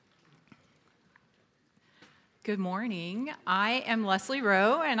Good morning. I am Leslie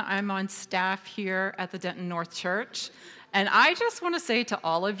Rowe, and I'm on staff here at the Denton North Church. And I just want to say to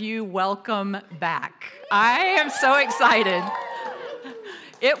all of you, welcome back. I am so excited.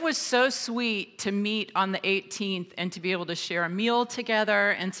 It was so sweet to meet on the 18th and to be able to share a meal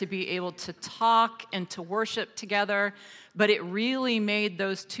together and to be able to talk and to worship together. But it really made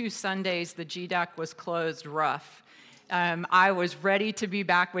those 2 Sundays the GDAC was closed rough. I was ready to be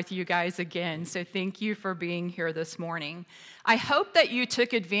back with you guys again, so thank you for being here this morning. I hope that you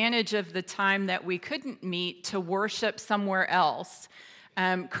took advantage of the time that we couldn't meet to worship somewhere else.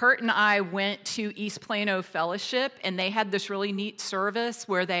 Kurt and I went to East Plano Fellowship, and they had this really neat service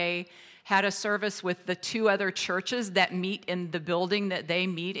where they had a service with the 2 other churches that meet in the building that they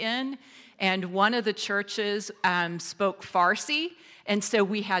meet in, and one of the churches spoke Farsi. And so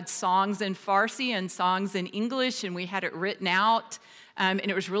we had songs in Farsi and songs in English, and we had it written out. And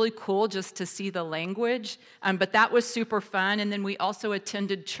it was really cool just to see the language. But that was super fun. And then we also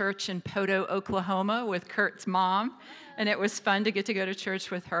attended church in Poto, Oklahoma with Kurt's mom. And it was fun to get to go to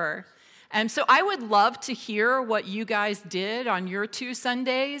church with her. So I would love to hear what you guys did on your 2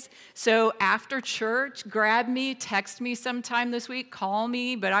 Sundays. So after church, grab me, text me sometime this week, call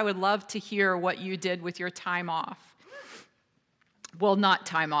me. But I would love to hear what you did with your time off. Well, not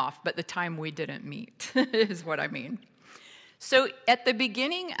time off, but the time we didn't meet is what I mean. So at the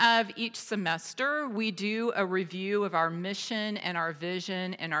beginning of each semester, we do a review of our mission and our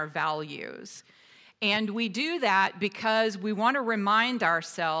vision and our values. And we do that because we want to remind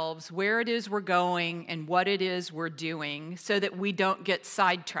ourselves where it is we're going and what it is we're doing so that we don't get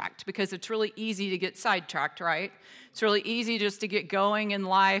sidetracked, because it's really easy to get sidetracked, right? It's really easy just to get going in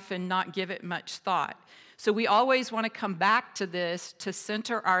life and not give it much thought. So we always want to come back to this to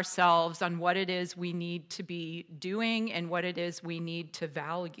center ourselves on what it is we need to be doing and what it is we need to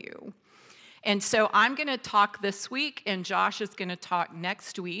value. And so I'm going to talk this week, and Josh is going to talk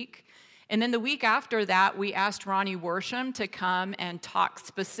next week. And then the week after that, we asked Ronnie Worsham to come and talk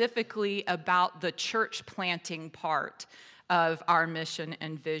specifically about the church planting part of our mission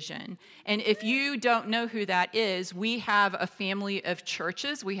and vision. And if you don't know who that is, we have a family of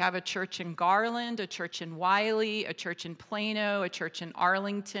churches. We have a church in Garland, a church in Wiley, a church in Plano, a church in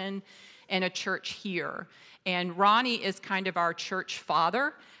Arlington, and a church here. And Ronnie is kind of our church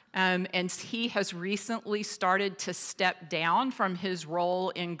father, and he has recently started to step down from his role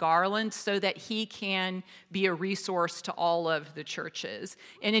in Garland so that he can be a resource to all of the churches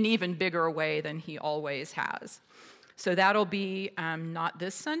in an even bigger way than he always has. So that'll be not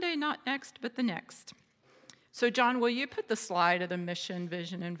this Sunday, not next, but the next. So John, will you put the slide of the mission,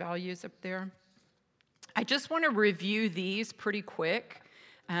 vision, and values up there? I just want to review these pretty quick,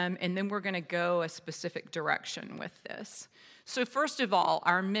 and then we're going to go a specific direction with this. So first of all,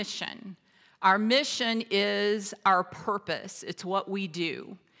 our mission. Our mission is our purpose. It's what we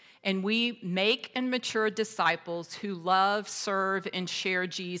do. And we make and mature disciples who love, serve, and share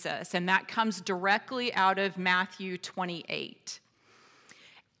Jesus. And that comes directly out of Matthew 28.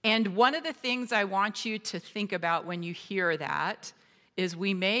 And one of the things I want you to think about when you hear that is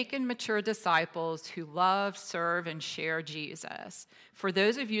we make and mature disciples who love, serve, and share Jesus. For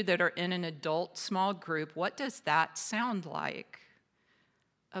those of you that are in an adult small group, what does that sound like?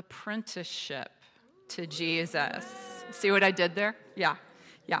 Apprenticeship to Jesus. See what I did there? Yeah.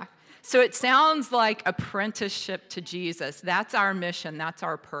 So it sounds like apprenticeship to Jesus. That's our mission. That's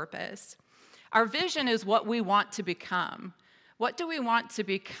our purpose. Our vision is what we want to become. What do we want to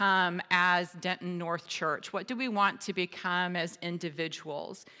become as Denton North Church? What do we want to become as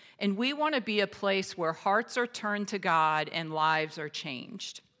individuals? And we want to be a place where hearts are turned to God and lives are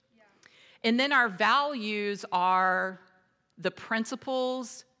changed. Yeah. And then our values are the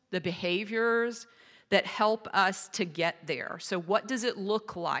principles, the behaviors that help us to get there. So what does it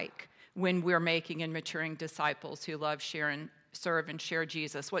look like when we're making and maturing disciples who love, share, and serve and share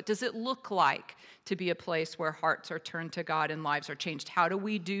Jesus? What does it look like to be a place where hearts are turned to God and lives are changed? How do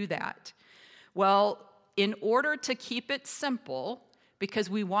we do that? Well, in order to keep it simple,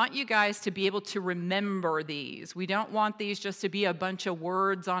 because we want you guys to be able to remember these. We don't want these just to be a bunch of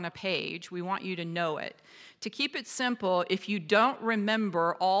words on a page. We want you to know it. To keep it simple, if you don't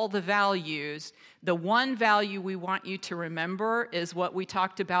remember all the values, the one value we want you to remember is what we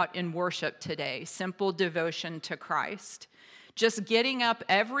talked about in worship today, simple devotion to Christ. Just getting up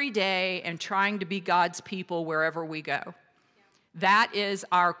every day and trying to be God's people wherever we go. That is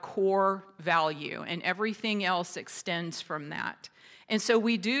our core value, and everything else extends from that. And so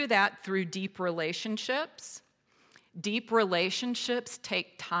we do that through deep relationships. Deep relationships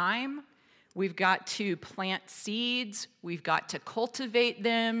take time. We've got to plant seeds. We've got to cultivate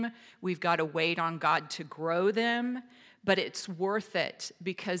them. We've got to wait on God to grow them. But it's worth it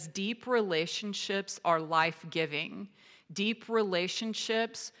because deep relationships are life-giving. Deep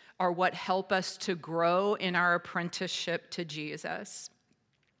relationships are what help us to grow in our apprenticeship to Jesus.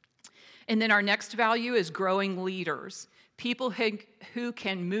 And then our next value is growing leaders, people who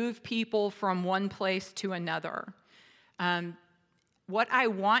can move people from one place to another. What I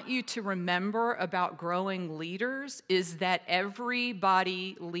want you to remember about growing leaders is that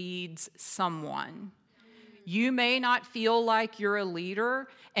everybody leads someone. You may not feel like you're a leader,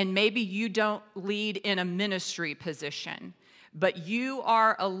 and maybe you don't lead in a ministry position, but you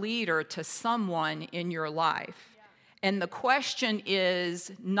are a leader to someone in your life. And the question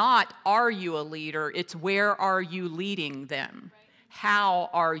is not, are you a leader? It's where are you leading them?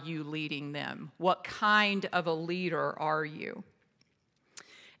 How are you leading them? What kind of a leader are you?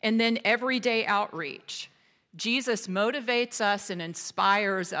 And then everyday outreach. Jesus motivates us and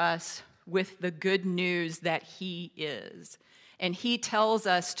inspires us with the good news that he is. And he tells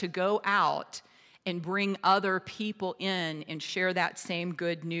us to go out and bring other people in and share that same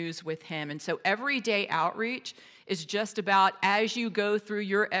good news with him. And so everyday outreach is just about, as you go through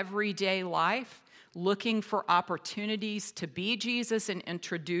your everyday life, looking for opportunities to be Jesus and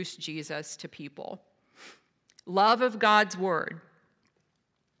introduce Jesus to people. Love of God's word.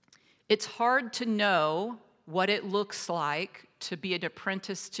 It's hard to know what it looks like to be an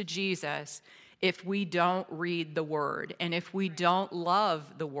apprentice to Jesus if we don't read the word and if we don't love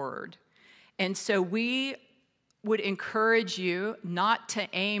the word. And so we would encourage you not to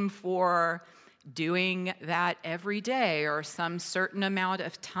aim for doing that every day or some certain amount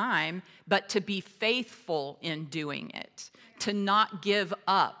of time, but to be faithful in doing it, to not give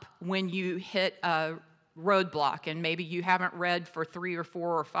up when you hit a roadblock and maybe you haven't read for 3 or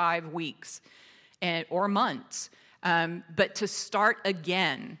 4 or 5 weeks or months, but to start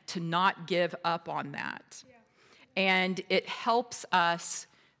again, to not give up on that. Yeah. And it helps us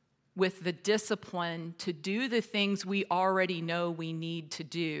with the discipline to do the things we already know we need to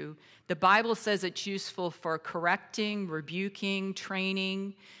do. The Bible says it's useful for correcting, rebuking,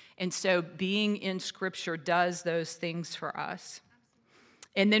 training, and so being in Scripture does those things for us.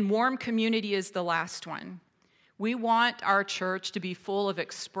 And then warm community is the last one. We want our church to be full of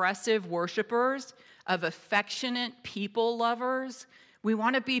expressive worshipers, of affectionate people lovers. We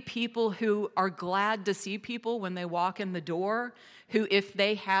want to be people who are glad to see people when they walk in the door, who if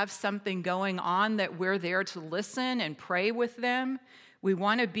they have something going on that we're there to listen and pray with them. We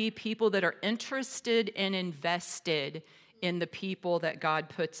want to be people that are interested and invested in the people that God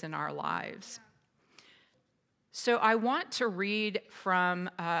puts in our lives. So I want to read from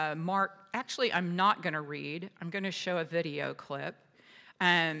Mark. Actually, I'm not going to read. I'm going to show a video clip.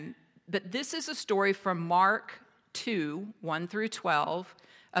 But this is a story from Mark 2, 1 through 12,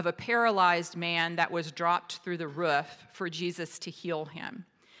 of a paralyzed man that was dropped through the roof for Jesus to heal him.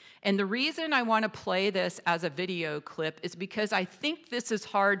 And the reason I want to play this as a video clip is because I think this is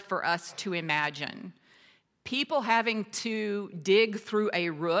hard for us to imagine. People having to dig through a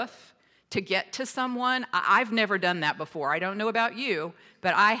roof to get to someone. I've never done that before. I don't know about you,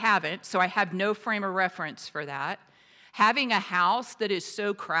 but I haven't, so I have no frame of reference for that. Having a house that is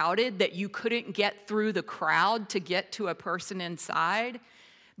so crowded that you couldn't get through the crowd to get to a person inside.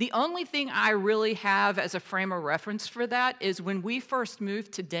 The only thing I really have as a frame of reference for that is when we first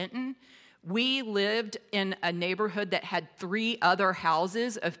moved to Denton, we lived in a neighborhood that had 3 other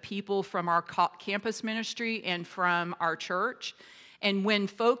houses of people from our campus ministry and from our church. And when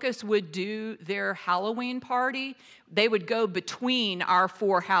Focus would do their Halloween party, they would go between our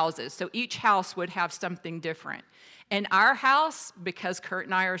 4 houses. So each house would have something different. And our house, because Kurt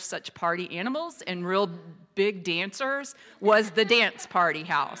and I are such party animals and real big dancers, was the dance party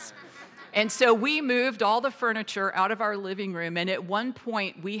house. And so we moved all the furniture out of our living room, and at one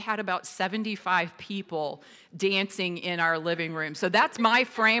point we had about 75 people dancing in our living room. So that's my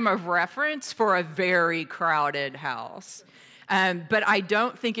frame of reference for a very crowded house. But I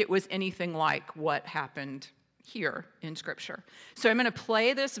don't think it was anything like what happened here in Scripture. So I'm going to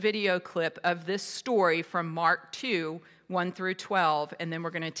play this video clip of this story from Mark 2, 1 through 12, and then we're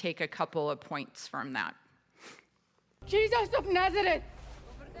going to take a couple of points from that. Jesus of Nazareth!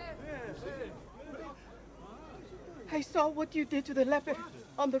 I saw what you did to the leper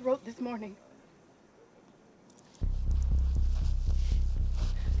on the road this morning.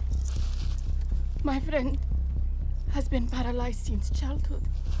 My friend has been paralyzed since childhood.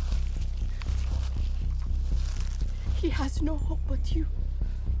 He has no hope but you.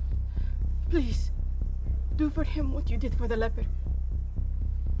 Please, do for him what you did for the leper.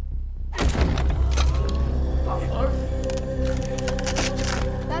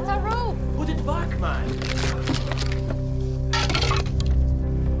 That's our rope. Put it back, man.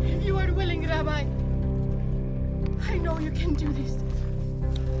 If you are willing, Rabbi, I know you can do this.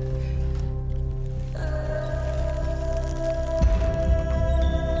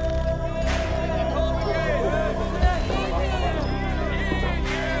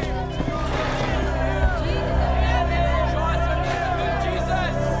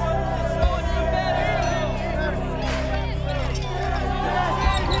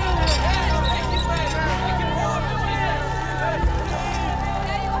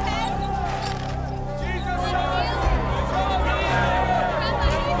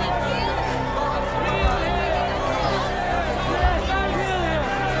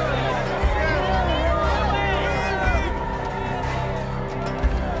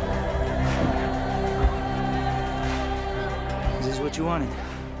 Is this what you wanted?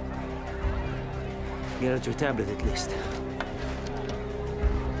 Get out your tablet at least.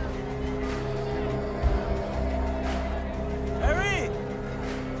 Harry!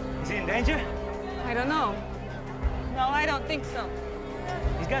 Is he in danger? I don't know. No, I don't think so.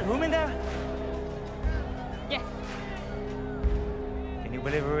 He's got room in there? Yes. Can you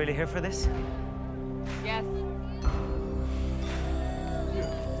believe we're really here for this? Yes.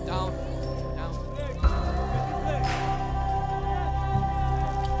 Down. Down.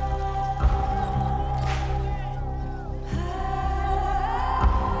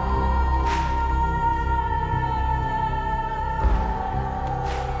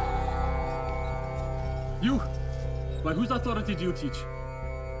 You? By whose authority do you teach?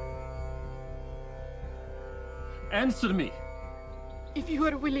 Answer me. If you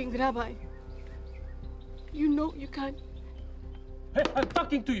are willing, Rabbi, you know you can. Hey, I'm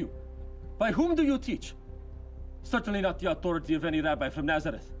talking to you. By whom do you teach? Certainly not the authority of any rabbi from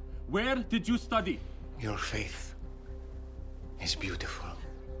Nazareth. Where did you study? Your faith is beautiful.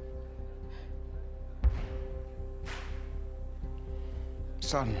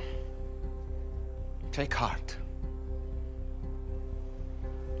 Son, take heart.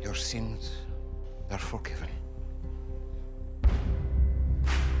 Your sins are forgiven.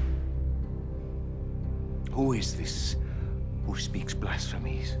 Who is this who speaks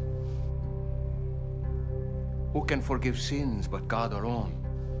blasphemies? Who can forgive sins but God alone?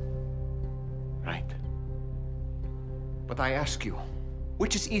 Right. But I ask you,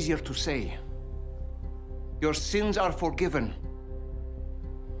 which is easier to say? Your sins are forgiven,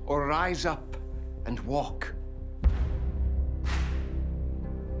 or rise up and walk?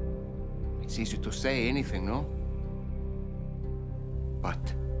 It's easy to say anything, no?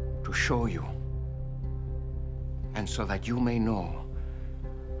 But to show you, and so that you may know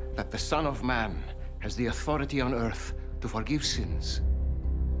that the Son of Man has the authority on earth to forgive sins.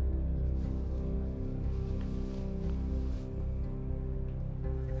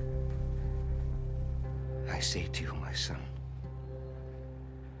 I say to you, my son,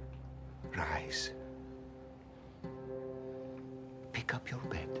 rise, pick up your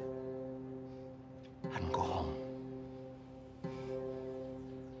bed, and go home.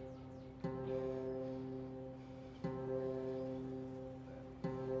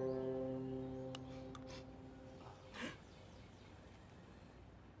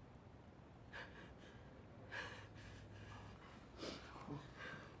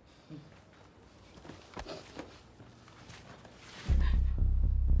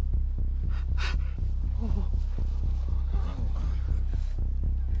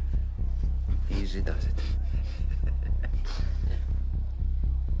 Easy does it.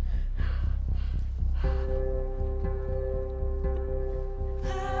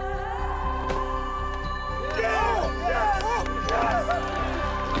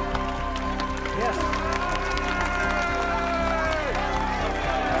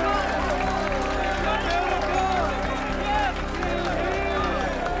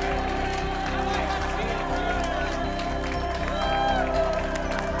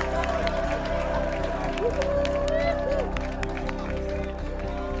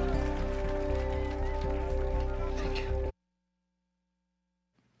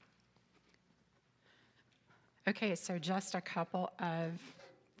 Okay, so just a couple of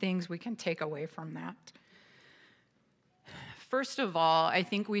things we can take away from that. First of all, I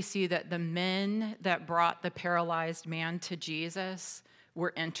think we see that the men that brought the paralyzed man to Jesus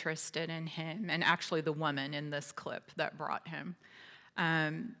were interested in him, and actually the woman in this clip that brought him.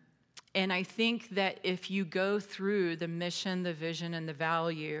 And I think that if you go through the mission, the vision, and the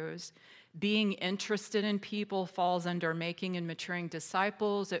values, being interested in people falls under making and maturing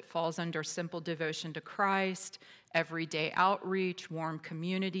disciples. It falls under simple devotion to Christ, everyday outreach, warm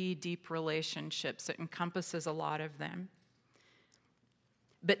community, deep relationships. It encompasses a lot of them.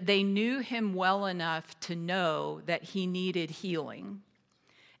 But they knew him well enough to know that he needed healing.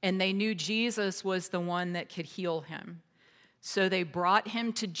 And they knew Jesus was the one that could heal him. So they brought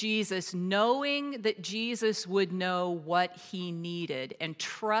him to Jesus, knowing that Jesus would know what he needed and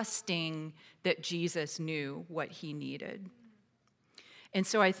trusting that Jesus knew what he needed. And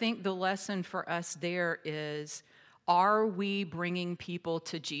so I think the lesson for us there is, are we bringing people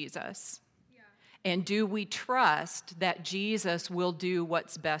to Jesus? And do we trust that Jesus will do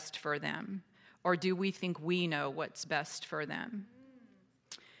what's best for them? Or do we think we know what's best for them?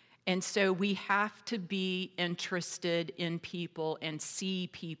 And so we have to be interested in people and see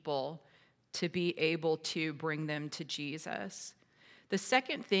people to be able to bring them to Jesus. The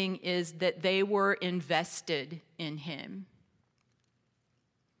second thing is that they were invested in him.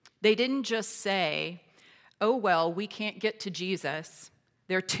 They didn't just say, oh, well, we can't get to Jesus.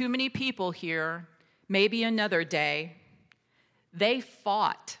 There are too many people here. Maybe another day. They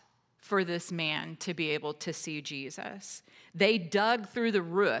fought for this man to be able to see Jesus. They dug through the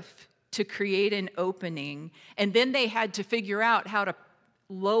roof to create an opening, and then they had to figure out how to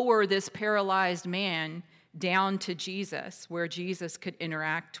lower this paralyzed man down to Jesus, where Jesus could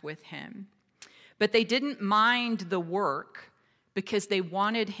interact with him. But they didn't mind the work because they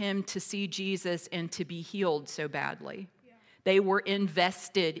wanted him to see Jesus and to be healed so badly. They were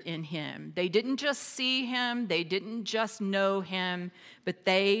invested in him. They didn't just see him, they didn't just know him, but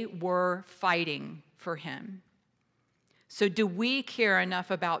they were fighting for him. So do we care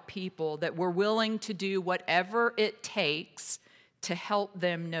enough about people that we're willing to do whatever it takes to help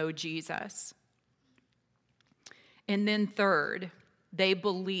them know Jesus? And then third, they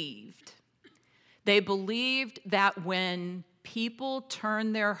believed. They believed that when people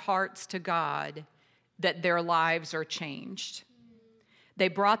turn their hearts to God, that their lives are changed. They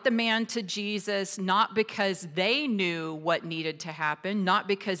brought the man to Jesus not because they knew what needed to happen, not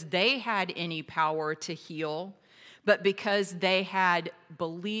because they had any power to heal, but because they had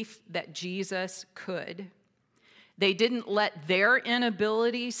belief that Jesus could. They didn't let their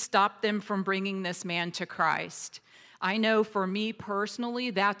inability stop them from bringing this man to Christ. I know for me personally,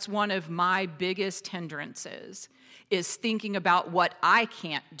 that's one of my biggest hindrances, is thinking about what I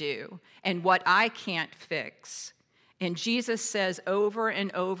can't do and what I can't fix. And Jesus says over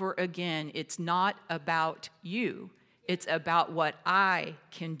and over again, it's not about you. It's about what I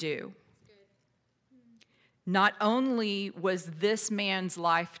can do. Not only was this man's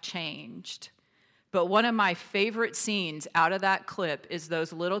life changed, but one of my favorite scenes out of that clip is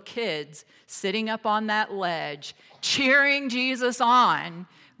those little kids sitting up on that ledge, cheering Jesus on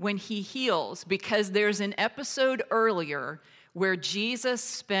when he heals, because there's an episode earlier where Jesus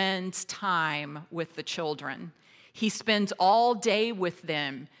spends time with the children. He spends all day with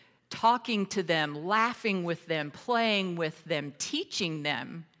them, talking to them, laughing with them, playing with them, teaching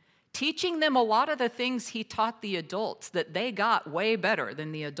them a lot of the things he taught the adults that they got way better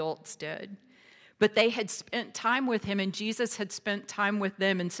than the adults did. But they had spent time with him, and Jesus had spent time with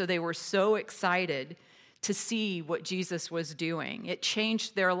them, and so they were so excited to see what Jesus was doing. It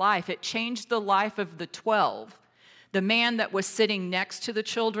changed their life. It changed the life of the 12. The man that was sitting next to the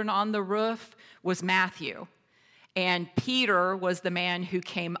children on the roof was Matthew. And Peter was the man who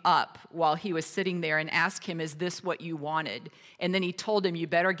came up while he was sitting there and asked him, is this what you wanted? And then he told him, you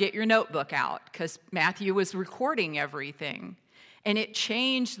better get your notebook out, because Matthew was recording everything. And it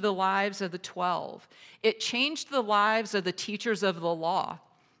changed the lives of the 12. It changed the lives of the teachers of the law.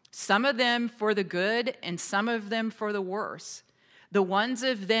 Some of them for the good and some of them for the worse. The ones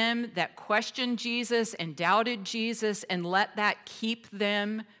of them that questioned Jesus and doubted Jesus and let that keep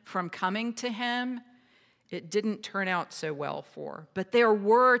them from coming to him, it didn't turn out so well for. But there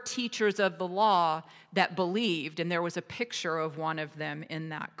were teachers of the law that believed, and there was a picture of one of them in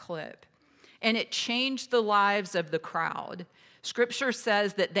that clip. And it changed the lives of the crowd. Scripture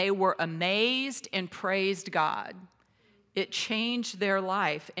says that they were amazed and praised God. It changed their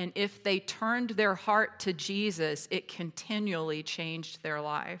life, and if they turned their heart to Jesus, it continually changed their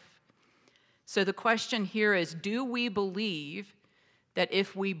life. So the question here is, do we believe that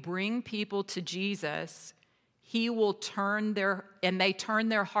if we bring people to Jesus, he will turn their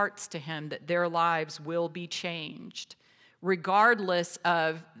hearts to him, that their lives will be changed, regardless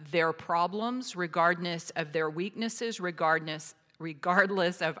of their problems, regardless of their weaknesses, regardless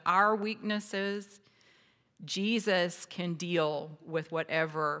of our weaknesses? Jesus can deal with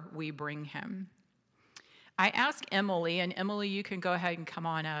whatever we bring him. I asked Emily, and Emily, you can go ahead and come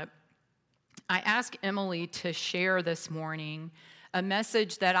on up. I asked Emily to share this morning a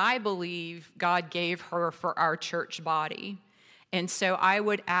message that I believe God gave her for our church body. And so I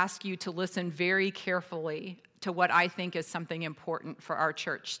would ask you to listen very carefully to what I think is something important for our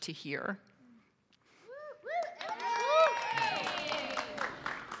church to hear.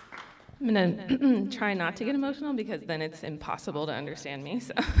 I'm going to try not to get emotional because then it's impossible to understand me.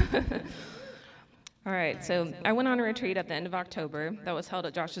 So. All right, so I went on a retreat at the end of October that was held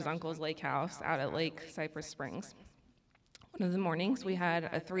at Josh's uncle's lake house out at Lake Cypress Springs. One of the mornings, we had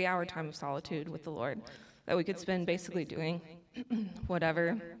a 3-hour time of solitude with the Lord that we could spend basically doing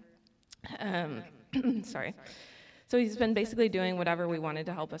whatever. So he's been basically doing whatever we wanted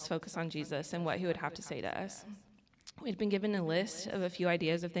to help us focus on Jesus and what he would have to say to us. We'd been given a list of a few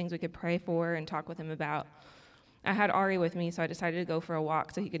ideas of things we could pray for and talk with him about. I had Ari with me, so I decided to go for a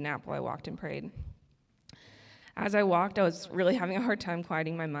walk so he could nap while I walked and prayed. As I walked, I was really having a hard time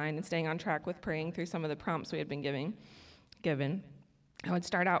quieting my mind and staying on track with praying through some of the prompts we had been given. I would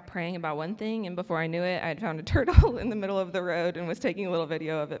start out praying about one thing, and before I knew it, I had found a turtle in the middle of the road and was taking a little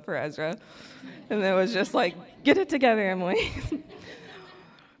video of it for Ezra. And it was just like, get it together, Emily.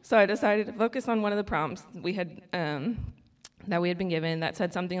 So I decided to focus on one of the prompts that we had been given that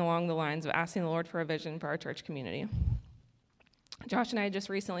said something along the lines of asking the Lord for a vision for our church community. Josh and I just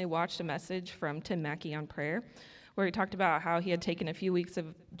recently watched a message from Tim Mackey on prayer, where he talked about how he had taken a few weeks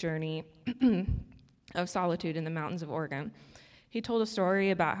of journey of solitude in the mountains of Oregon. He told a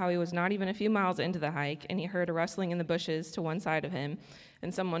story about how he was not even a few miles into the hike, and he heard a rustling in the bushes to one side of him,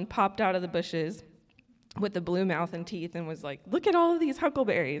 and someone popped out of the bushes with the blue mouth and teeth and was like, look at all of these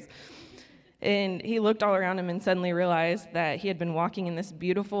huckleberries. And he looked all around him and suddenly realized that he had been walking in this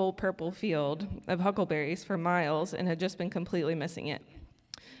beautiful purple field of huckleberries for miles and had just been completely missing it.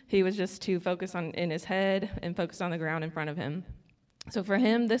 He was just too focused in his head and focused on the ground in front of him. So for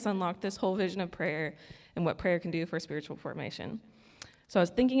him, this unlocked this whole vision of prayer and what prayer can do for spiritual formation. So I was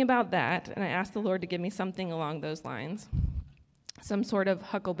thinking about that, and I asked the Lord to give me something along those lines, some sort of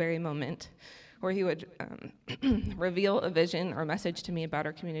huckleberry moment where he would reveal a vision or message to me about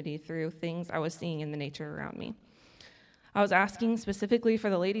our community through things I was seeing in the nature around me. I was asking specifically for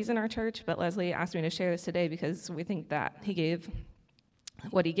the ladies in our church, but Leslie asked me to share this today because we think that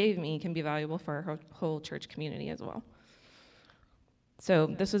what he gave me can be valuable for our whole church community as well. So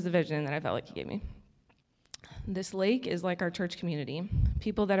this was the vision that I felt like he gave me. This lake is like our church community,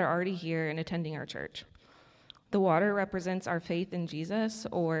 people that are already here and attending our church. The water represents our faith in Jesus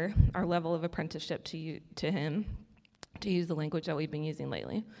or our level of apprenticeship to him, to use the language that we've been using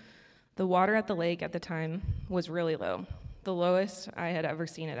lately. The water at the lake at the time was really low, the lowest I had ever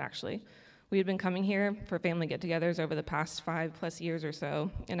seen it, actually. We had been coming here for family get-togethers over the past 5+ years or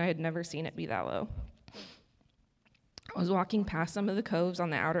so, and I had never seen it be that low. I was walking past some of the coves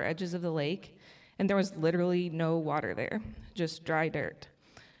on the outer edges of the lake, and there was literally no water there, just dry dirt.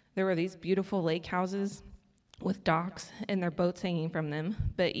 There were these beautiful lake houses with docks and their boats hanging from them,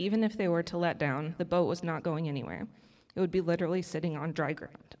 but even if they were to let down, the boat was not going anywhere. It would be literally sitting on dry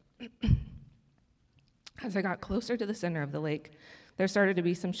ground. As I got closer to the center of the lake, there started to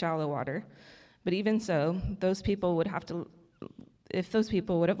be some shallow water, but even so, if those people would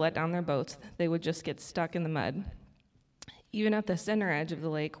have let down their boats, they would just get stuck in the mud. Even at the center edge of the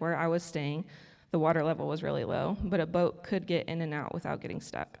lake where I was staying, the water level was really low, but a boat could get in and out without getting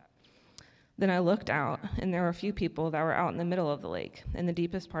stuck. Then I looked out, and there were a few people that were out in the middle of the lake, in the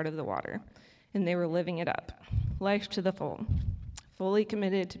deepest part of the water, and they were living it up, life to the full, fully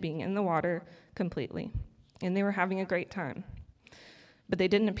committed to being in the water completely, and they were having a great time. But they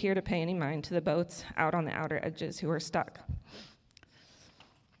didn't appear to pay any mind to the boats out on the outer edges who were stuck.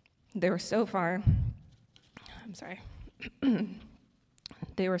 They were so far into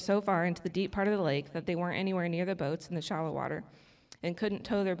the deep part of the lake that they weren't anywhere near the boats in the shallow water and couldn't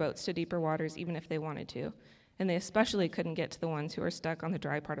tow their boats to deeper waters even if they wanted to, and they especially couldn't get to the ones who were stuck on the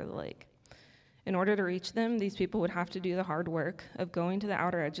dry part of the lake. In order to reach them, these people would have to do the hard work of going to the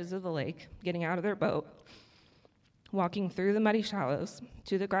outer edges of the lake, getting out of their boat, walking through the muddy shallows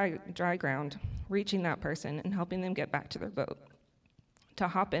to the dry ground, reaching that person and helping them get back to their boat, to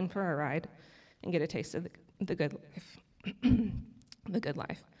hop in for a ride and get a taste of the good life. The good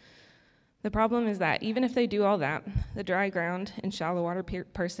life. The problem is that even if they do all that, the dry ground and shallow water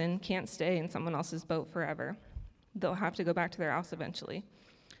person can't stay in someone else's boat forever. They'll have to go back to their house eventually,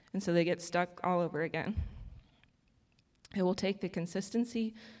 and so they get stuck all over again. It will take the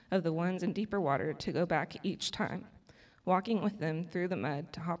consistency of the ones in deeper water to go back each time, walking with them through the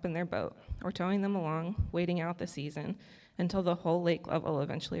mud to hop in their boat, or towing them along, waiting out the season until the whole lake level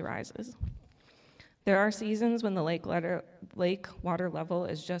eventually rises. There are seasons when the lake water level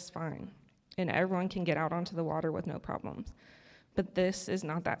is just fine, and everyone can get out onto the water with no problems. But this is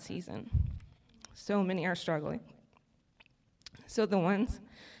not that season. So many are struggling. So the ones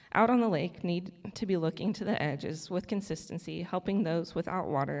out on the lake need to be looking to the edges with consistency, helping those without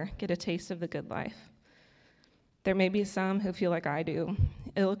water get a taste of the good life. There may be some who feel like I do,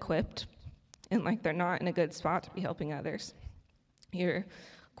 ill-equipped, and like they're not in a good spot to be helping others. Your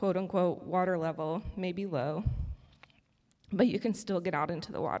quote-unquote water level may be low, but you can still get out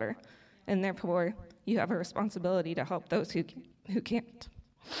into the water, and therefore you have a responsibility to help those who can't.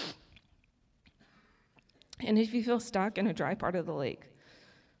 And if you feel stuck in a dry part of the lake,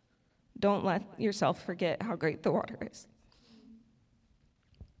 don't let yourself forget how great the water is,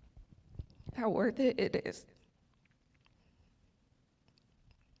 how worth it is.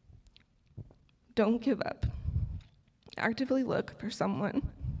 Don't give up. Actively look for someone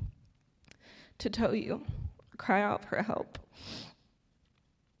to tow you, cry out for help.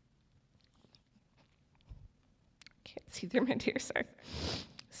 Can't see through my tears, sorry.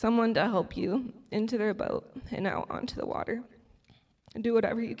 Someone to help you into their boat and out onto the water. Do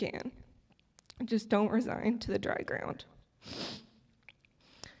whatever you can. Just don't resign to the dry ground.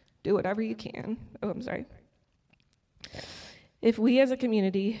 Do whatever you can. Oh, I'm sorry. If we as a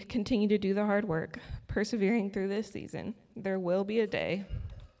community continue to do the hard work, persevering through this season, there will be a day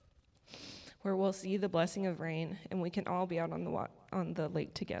where we'll see the blessing of rain and we can all be out on the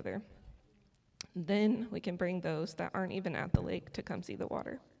lake together. Then we can bring those that aren't even at the lake to come see the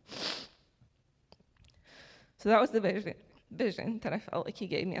water. So that was the vision that I felt like he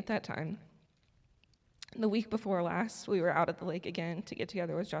gave me at that time. The week before last, we were out at the lake again to get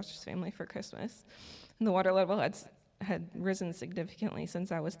together with Josh's family for Christmas. And the water level had risen significantly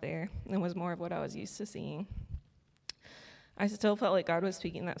since I was there and was more of what I was used to seeing. I still felt like God was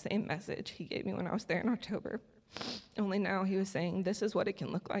speaking that same message he gave me when I was there in October. Only now he was saying, this is what it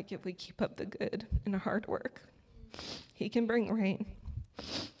can look like if we keep up the good and hard work. He can bring rain.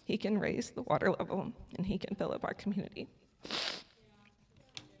 He can raise the water level, and he can fill up our community.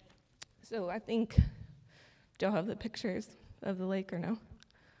 So I think, do y'all have the pictures of the lake or no?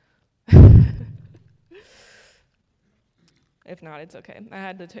 If not, it's okay. I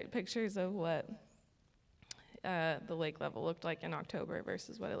had to take pictures of what the lake level looked like in October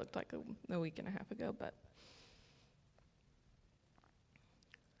versus what it looked like a week and a half ago, but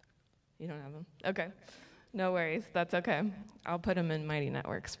you don't have them? Okay. No worries. That's okay. I'll put them in Mighty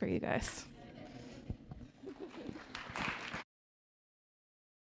Networks for you guys.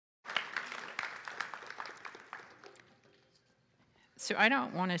 So I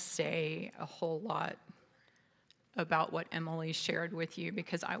don't want to say a whole lot about what Emily shared with you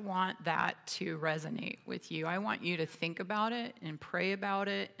because I want that to resonate with you. I want you to think about it and pray about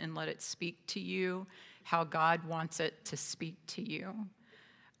it and let it speak to you how God wants it to speak to you.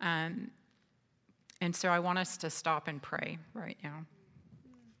 And so I want us to stop and pray right now.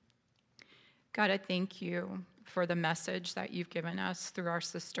 God, I thank you for the message that you've given us through our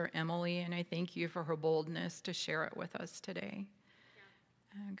sister Emily, and I thank you for her boldness to share it with us today.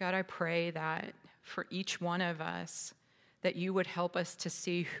 God, I pray that for each one of us, that you would help us to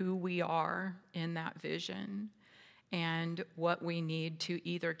see who we are in that vision and what we need to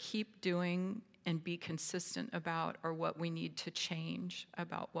either keep doing and be consistent about or what we need to change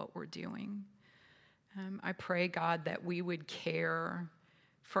about what we're doing. I pray, God, that we would care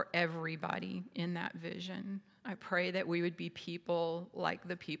for everybody in that vision. I pray that we would be people like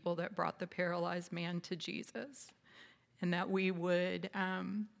the people that brought the paralyzed man to Jesus, and that we would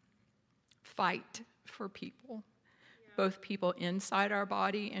fight for people, both people inside our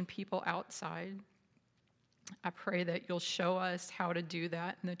body and people outside. I pray that you'll show us how to do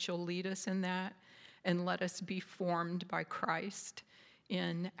that and that you'll lead us in that and let us be formed by Christ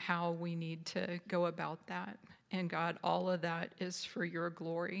in how we need to go about that. And God, all of that is for your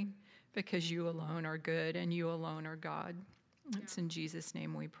glory because you alone are good and you alone are God. It's in Jesus'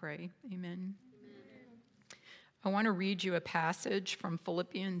 name we pray. Amen. I want to read you a passage from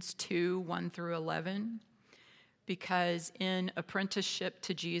Philippians 2, 1 through 11, because in Apprenticeship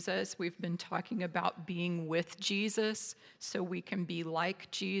to Jesus, we've been talking about being with Jesus so we can be like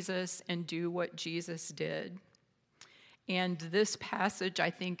Jesus and do what Jesus did. And this passage,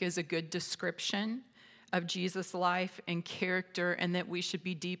 I think, is a good description of Jesus' life and character, and that we should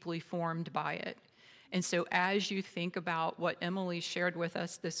be deeply formed by it. And so as you think about what Emily shared with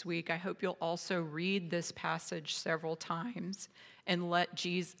us this week, I hope you'll also read this passage several times and let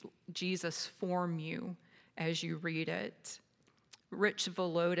Jesus form you as you read it. Rich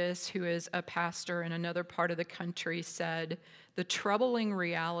Villodas, who is a pastor in another part of the country, said, "The troubling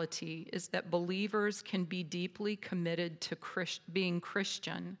reality is that believers can be deeply committed to being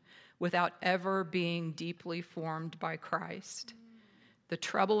Christian without ever being deeply formed by Christ. The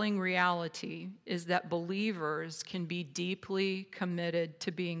troubling reality is that believers can be deeply committed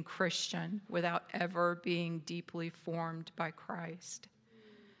to being Christian without ever being deeply formed by Christ.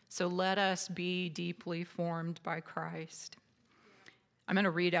 So let us be deeply formed by Christ. I'm going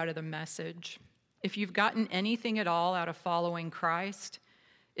to read out of the Message. If you've gotten anything at all out of following Christ,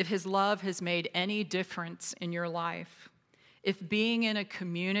 if his love has made any difference in your life, if being in a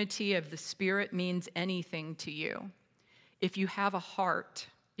community of the Spirit means anything to you, if you have a heart,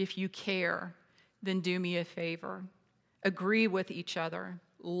 if you care, then do me a favor. Agree with each other,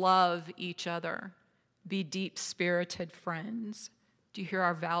 love each other, be deep-spirited friends. Do you hear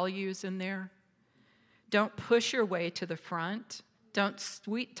our values in there? Don't push your way to the front. Don't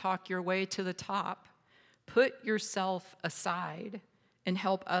sweet-talk your way to the top. Put yourself aside and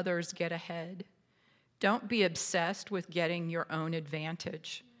help others get ahead. Don't be obsessed with getting your own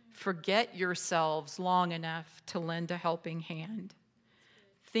advantage. Forget yourselves long enough to lend a helping hand.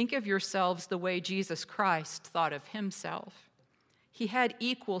 Think of yourselves the way Jesus Christ thought of himself. He had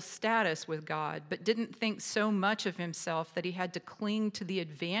equal status with God, but didn't think so much of himself that he had to cling to the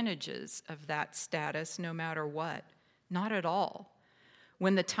advantages of that status no matter what. Not at all.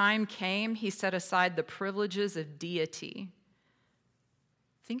 When the time came, he set aside the privileges of deity.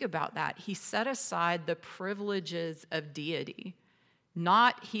 Think about that. He set aside the privileges of deity.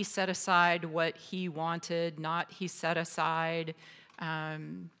 Not he set aside what he wanted, not he set aside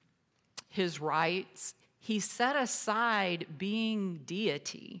his rights. He set aside being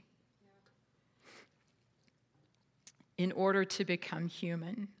deity in order to become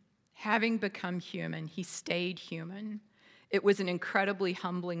human. Having become human, he stayed human. It was an incredibly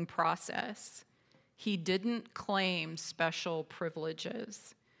humbling process. He didn't claim special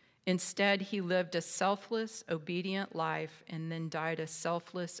privileges. Instead, he lived a selfless, obedient life and then died a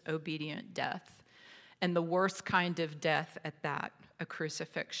selfless, obedient death. And the worst kind of death at that, a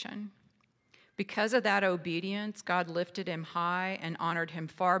crucifixion. Because of that obedience, God lifted him high and honored him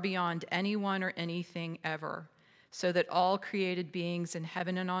far beyond anyone or anything ever, so that all created beings in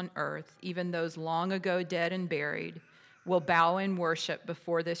heaven and on earth, even those long ago dead and buried, will bow in worship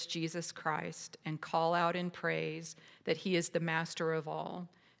before this Jesus Christ and call out in praise that he is the master of all,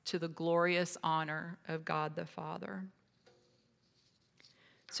 to the glorious honor of God the Father.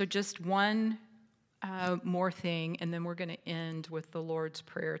 So just one more thing, and then we're going to end with the Lord's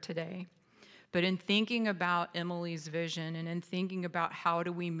Prayer today. But in thinking about Emily's vision and in thinking about how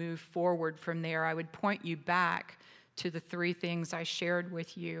do we move forward from there, I would point you back to the three things I shared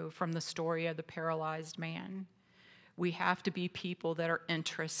with you from the story of the paralyzed man. We have to be people that are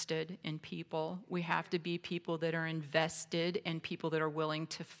interested in people. We have to be people that are invested and people that are willing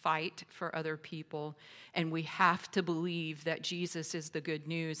to fight for other people. And we have to believe that Jesus is the good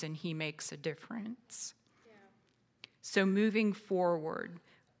news and he makes a difference. Yeah. So moving forward,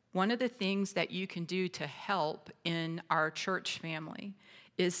 one of the things that you can do to help in our church family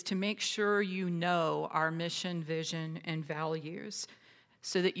is to make sure you know our mission, vision, and values,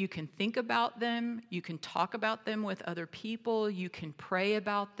 so that you can think about them, you can talk about them with other people, you can pray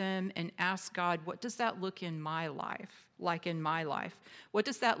about them and ask God, what does that look in my life, like in my life? What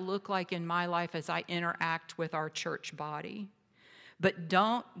does that look like in my life as I interact with our church body? But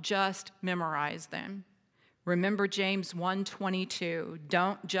don't just memorize them. Remember James 1:22,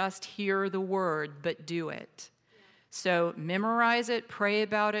 don't just hear the word, but do it. So memorize it, pray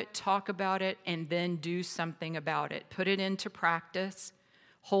about it, talk about it, and then do something about it. Put it into practice.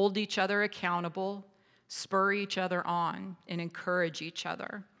 Hold each other accountable, spur each other on, and encourage each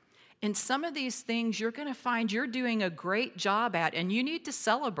other. And some of these things you're going to find you're doing a great job at, and you need to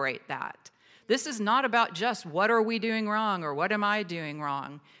celebrate that. This is not about just what are we doing wrong or what am I doing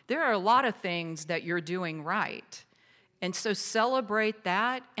wrong. There are a lot of things that you're doing right. And so celebrate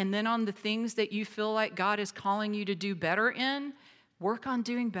that, and then on the things that you feel like God is calling you to do better in, work on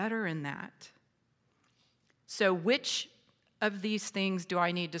doing better in that. So which of these things do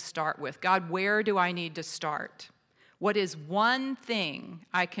I need to start with? God, where do I need to start? What is one thing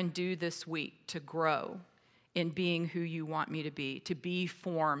I can do this week to grow in being who you want me to be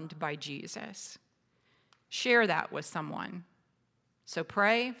formed by Jesus? Share that with someone. So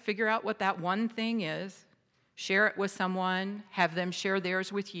pray, figure out what that one thing is, share it with someone, have them share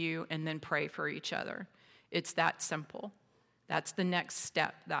theirs with you, and then pray for each other. It's that simple. That's the next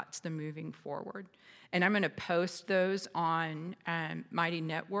step. That's the moving forward. And I'm going to post those on Mighty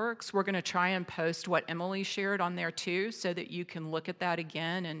Networks. We're going to try and post what Emily shared on there too, so that you can look at that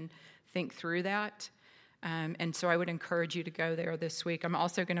again and think through that. And so I would encourage you to go there this week. I'm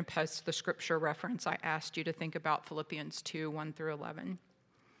also going to post the scripture reference I asked you to think about, Philippians 2:1-11.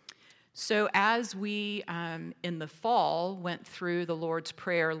 So as we, in the fall, went through the Lord's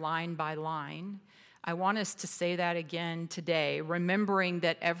Prayer line by line, I want us to say that again today, remembering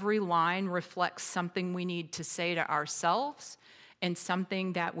that every line reflects something we need to say to ourselves and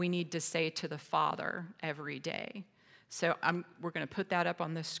something that we need to say to the Father every day. So we're going to put that up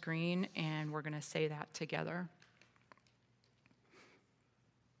on the screen, and we're going to say that together.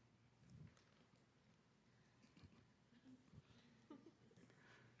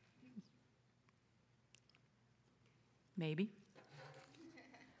 Maybe.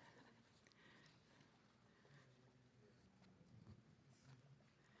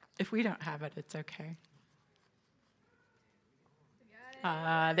 If we don't have it, it's okay.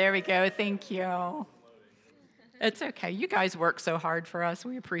 There we go. Thank you. It's okay. You guys work so hard for us.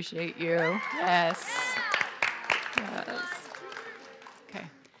 We appreciate you. Yes. Yes. Okay.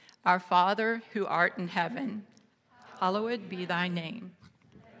 Our Father, who art in heaven, hallowed be thy name.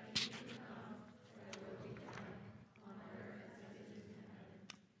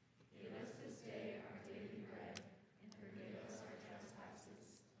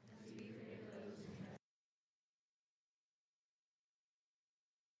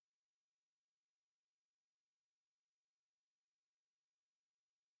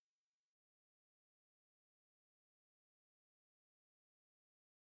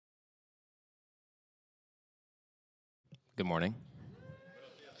 Good morning.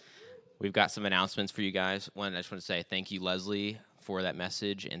 We've got some announcements for you guys. One, I just want to say thank you, Leslie, for that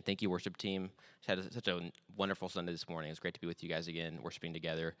message, and thank you, worship team. Had such a wonderful Sunday this morning. It's great to be with you guys again, worshiping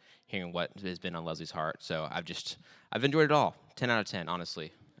together, hearing what has been on Leslie's heart. So I've enjoyed it all. 10 out of 10,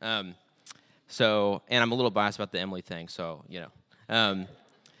 honestly. And I'm a little biased about the Emily thing, so, you know.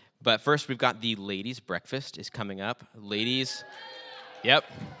 But first, we've got the ladies' breakfast is coming up. Ladies, yep.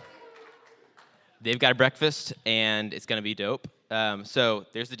 They've got a breakfast, and it's going to be dope. So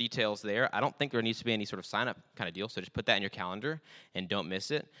there's the details there. I don't think there needs to be any sort of sign-up kind of deal, so just put that in your calendar and don't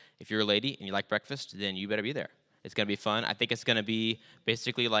miss it. If you're a lady and you like breakfast, then you better be there. It's going to be fun. I think it's going to be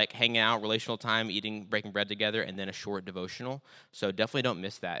basically like hanging out, relational time, eating, breaking bread together, and then a short devotional. So definitely don't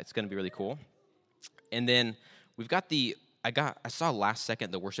miss that. It's going to be really cool. And then we've got I saw last second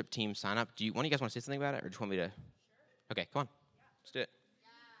the worship team sign up. One of you guys want to say something about it, or just want me to? Okay, come on. Let's do it.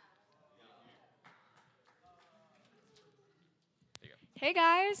 Hey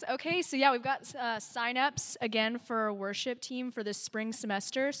guys, okay, so yeah, we've got sign-ups again for our worship team for this spring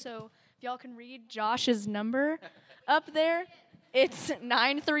semester, so if y'all can read Josh's number up there, it's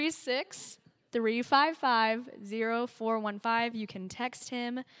 936-355-0415. You can text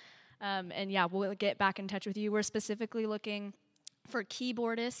him, and yeah, we'll get back in touch with you. We're specifically looking for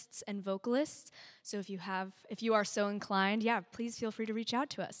keyboardists and vocalists, so if you are so inclined, yeah, please feel free to reach out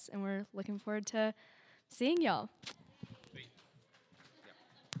to us, and we're looking forward to seeing y'all.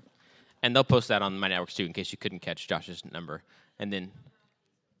 And they'll post that on my networks too, in case you couldn't catch Josh's number. And then,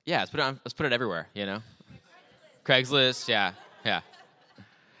 yeah, let's put it everywhere. You know, Craigslist, yeah.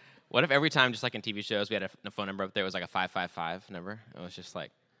 What if every time, just like in TV shows, we had a phone number up there? It was like a 555 number. It was just like,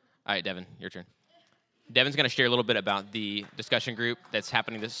 all right, Devin, your turn. Devin's going to share a little bit about the discussion group that's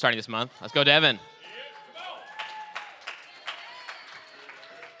happening starting this month. Let's go, Devin.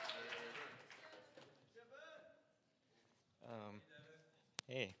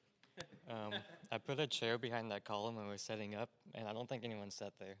 Hey. I put a chair behind that column when we were setting up, and I don't think anyone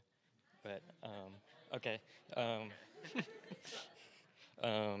sat there. But, okay.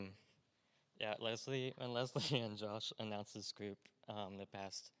 Yeah, when Leslie and Josh announced this group the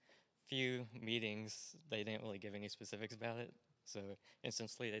past few meetings, they didn't really give any specifics about it. So,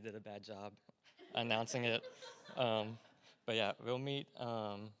 essentially, they did a bad job announcing it. But, yeah, we'll meet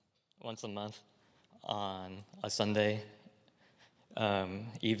once a month on a Sunday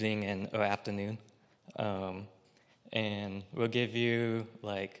evening or afternoon, and we'll give you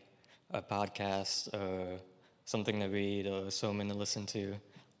like a podcast or something to read or a sermon to listen to,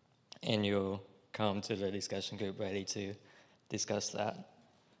 and you'll come to the discussion group ready to discuss that.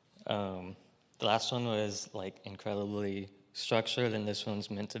 The last one was like incredibly structured, and this one's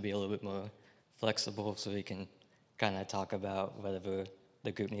meant to be a little bit more flexible, so we can kind of talk about whatever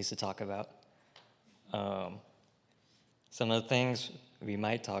the group needs to talk about. Some of the things we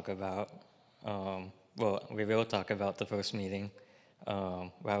might talk about, we will talk about the first meeting.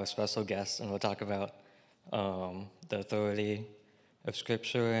 We'll have a special guest, and we'll talk about the authority of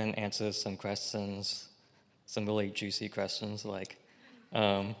Scripture and answer some questions, some really juicy questions like,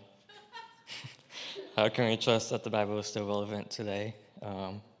 how can we trust that the Bible is still relevant today?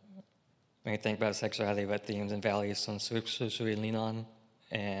 When we think about sexuality, what themes and values from Scripture should we lean on?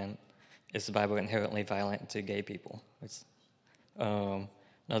 And is the Bible inherently violent to gay people? The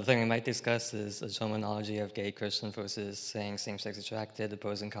Another thing we might discuss is the terminology of gay Christian versus saying same-sex attracted, the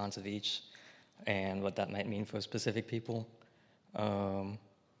pros and cons of each, and what that might mean for specific people. Yeah,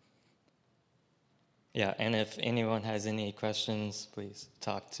 and if anyone has any questions, please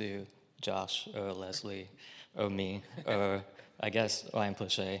talk to Josh or Leslie or me, or I guess Ryan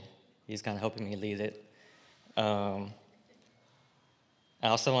Plauché. He's kind of helping me lead it. I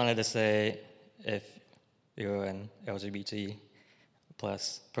also wanted to say, if you're an LGBT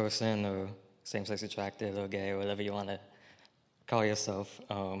plus person or same-sex attracted or gay or whatever you want to call yourself,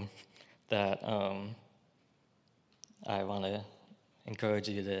 that I want to encourage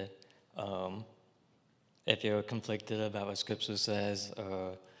you to, if you're conflicted about what Scripture says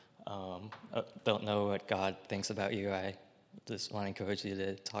or don't know what God thinks about you, I just want to encourage you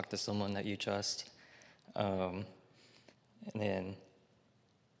to talk to someone that you trust. And then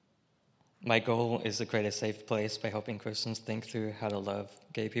my goal is to create a safe place by helping Christians think through how to love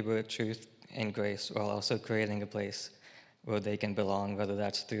gay people with truth and grace, while also creating a place where they can belong, whether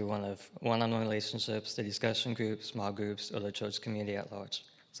that's through one-on-one relationships, the discussion groups, small groups, or the church community at large.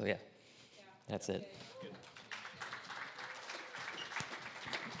 So yeah, that's it.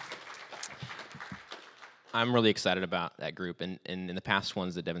 I'm really excited about that group, and in the past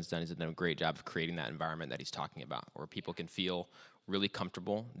ones that Devin's done, he's done a great job of creating that environment that he's talking about, where people can feel really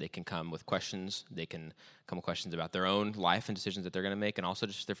comfortable. They can come with questions. They can come with questions about their own life and decisions that they're going to make, and also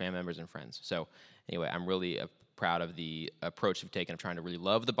just their family members and friends. So anyway, I'm really proud of the approach we've taken of trying to really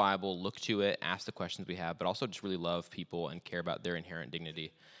love the Bible, look to it, ask the questions we have, but also just really love people and care about their inherent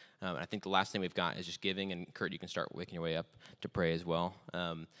dignity. And I think the last thing we've got is just giving, and Kurt, you can start waking your way up to pray as well.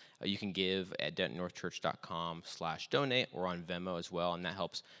 You can give at dentonnorthchurch.com/donate or on Venmo as well, and that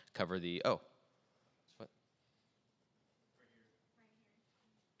helps cover the,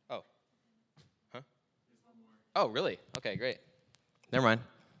 Oh, really? Okay, great. Never mind.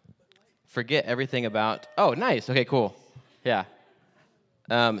 Forget everything about, nice, okay, cool. Yeah.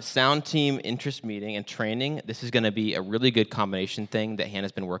 Sound team interest meeting and training. This is going to be a really good combination thing that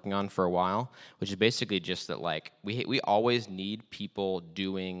Hannah's been working on for a while, which is basically just that, like, we always need people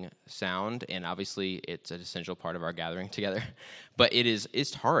doing sound, and obviously it's an essential part of our gathering together. But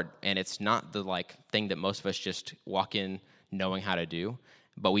it's hard, and it's not the thing that most of us just walk in knowing how to do.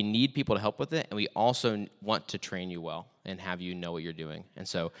 But we need people to help with it, and we also want to train you well and have you know what you're doing. And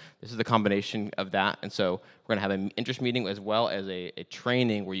so this is the combination of that. And so we're going to have an interest meeting as well as a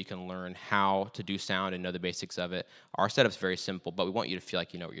training where you can learn how to do sound and know the basics of it. Our setup's very simple, but we want you to feel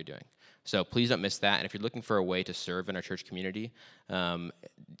like you know what you're doing. So please don't miss that. And if you're looking for a way to serve in our church community,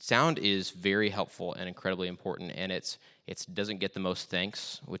 sound is very helpful and incredibly important, and it doesn't get the most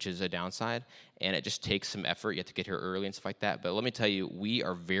thanks, which is a downside, and it just takes some effort. You have to get here early and stuff like that. But let me tell you, we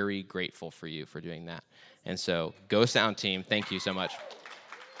are very grateful for you for doing that. And so go sound team. Thank you so much.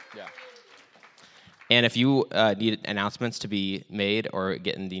 Yeah. And if you need announcements to be made or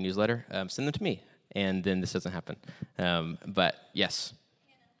get in the newsletter, send them to me, and then this doesn't happen. But yes.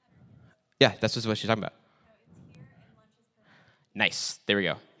 Yeah, that's just what she's talking about. Nice. There we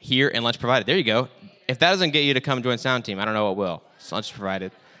go. Here and lunch provided. There you go. If that doesn't get you to come join Sound Team, I don't know what will. So lunch is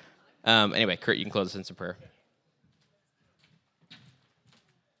provided. Anyway, Kurt, you can close us in some prayer.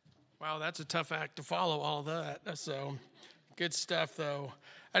 Wow, that's a tough act to follow, all that. So good stuff, though.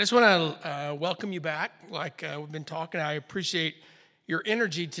 I just want to welcome you back. Like we've been talking, I appreciate your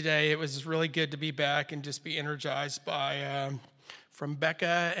energy today. It was really good to be back and just be energized by from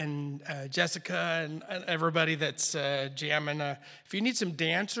Becca and Jessica and everybody that's jamming. If you need some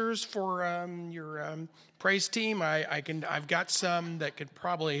dancers for your praise team, I've got some that could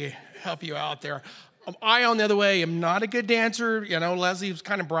probably help you out there. I, on the other way, am not a good dancer. You know, Leslie was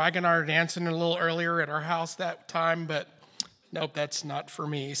kind of bragging on our dancing a little earlier at our house that time, but nope, that's not for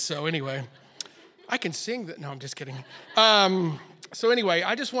me. So anyway, I can sing that. No, I'm just kidding. So anyway,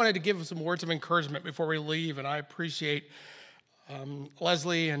 I just wanted to give some words of encouragement before we leave, and I appreciate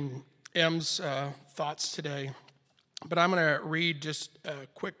Leslie and M's thoughts today. But I'm going to read just a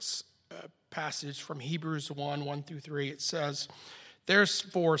quick passage from Hebrews 1:1-3. It says,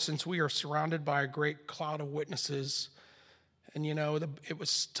 "Therefore, since we are surrounded by a great cloud of witnesses," and you know, it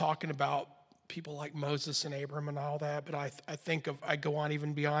was talking about people like Moses and Abram and all that, but I go on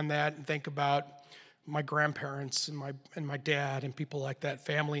even beyond that and think about my grandparents and my dad and people like that,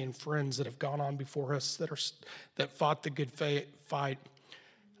 family and friends that have gone on before us that fought the good fight.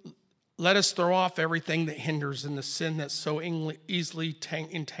 Let us throw off everything that hinders and the sin that so easily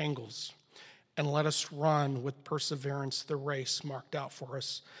entangles, and let us run with perseverance the race marked out for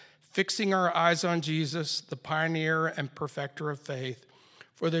us, fixing our eyes on Jesus, the pioneer and perfecter of faith.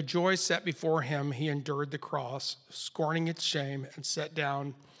 For the joy set before him, he endured the cross, scorning its shame, and sat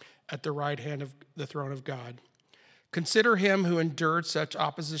down at the right hand of the throne of God. Consider him who endured such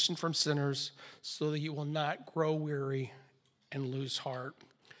opposition from sinners, so that you will not grow weary and lose heart.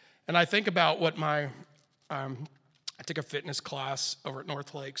 And I think about what I took a fitness class over at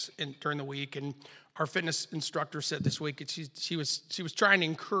North Lakes during the week, and our fitness instructor said this week, she was trying to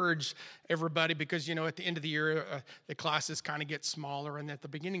encourage everybody because, at the end of the year, the classes kind of get smaller, and at the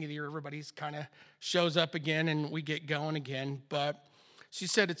beginning of the year, everybody's kind of shows up again, and we get going again. But she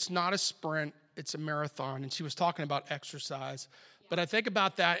said it's not a sprint, it's a marathon, and she was talking about exercise. But I think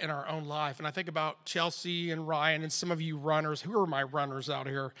about that in our own life, and I think about Chelsea and Ryan and some of you runners. Who are my runners out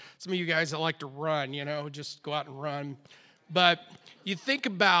here? Some of you guys that like to run, just go out and run. But you think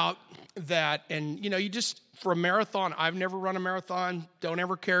about that, and, you just, for a marathon, I've never run a marathon, don't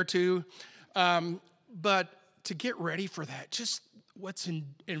ever care to. But to get ready for that, just what's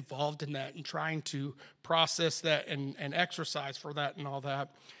involved in that and trying to process that and exercise for that and all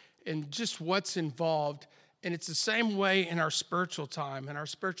that, and just what's involved. And it's the same way in our spiritual time, in our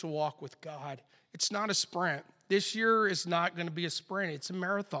spiritual walk with God. It's not a sprint. This year is not going to be a sprint. It's a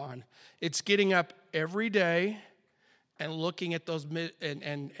marathon. It's getting up every day and looking at those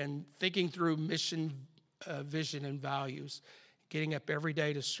and thinking through mission, vision, and values. Getting up every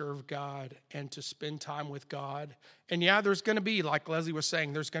day to serve God and to spend time with God. And yeah, there's going to be, like Leslie was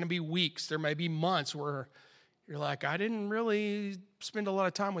saying, there's going to be weeks, there may be months where you're like, I didn't really spend a lot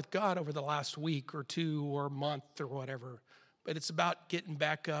of time with God over the last week or two or month or whatever. But it's about getting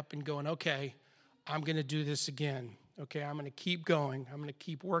back up and going, okay, I'm going to do this again. Okay, I'm going to keep going. I'm going to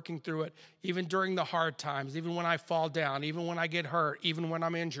keep working through it, even during the hard times, even when I fall down, even when I get hurt, even when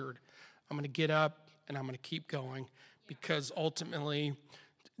I'm injured. I'm going to get up and I'm going to keep going because ultimately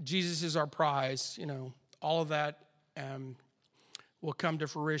Jesus is our prize. All of that will come to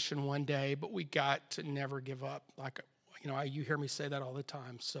fruition one day, but we got to never give up. You hear me say that all the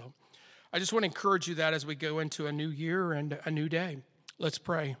time. So I just want to encourage you that as we go into a new year and a new day. Let's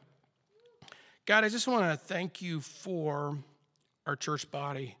pray. God, I just want to thank you for our church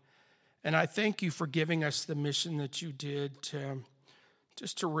body. And I thank you for giving us the mission that you did to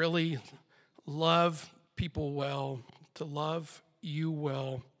really love people well, to love you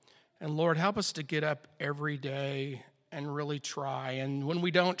well. And Lord, help us to get up every day and really try. And when we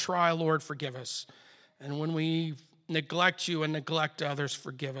don't try, Lord, forgive us. And when we neglect you and neglect others,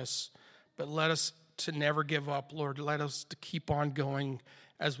 forgive us. But let us to never give up, Lord. Let us to keep on going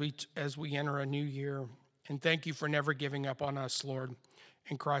as we enter a new year. And thank you for never giving up on us, Lord.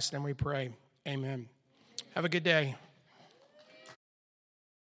 In Christ's name we pray. Amen. Have a good day.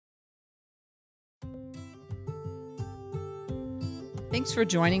 Thanks for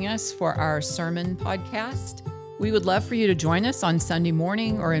joining us for our sermon podcast. We would love for you to join us on Sunday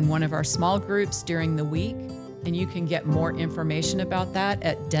morning or in one of our small groups during the week. And you can get more information about that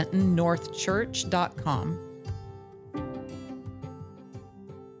at dentonnorthchurch.com.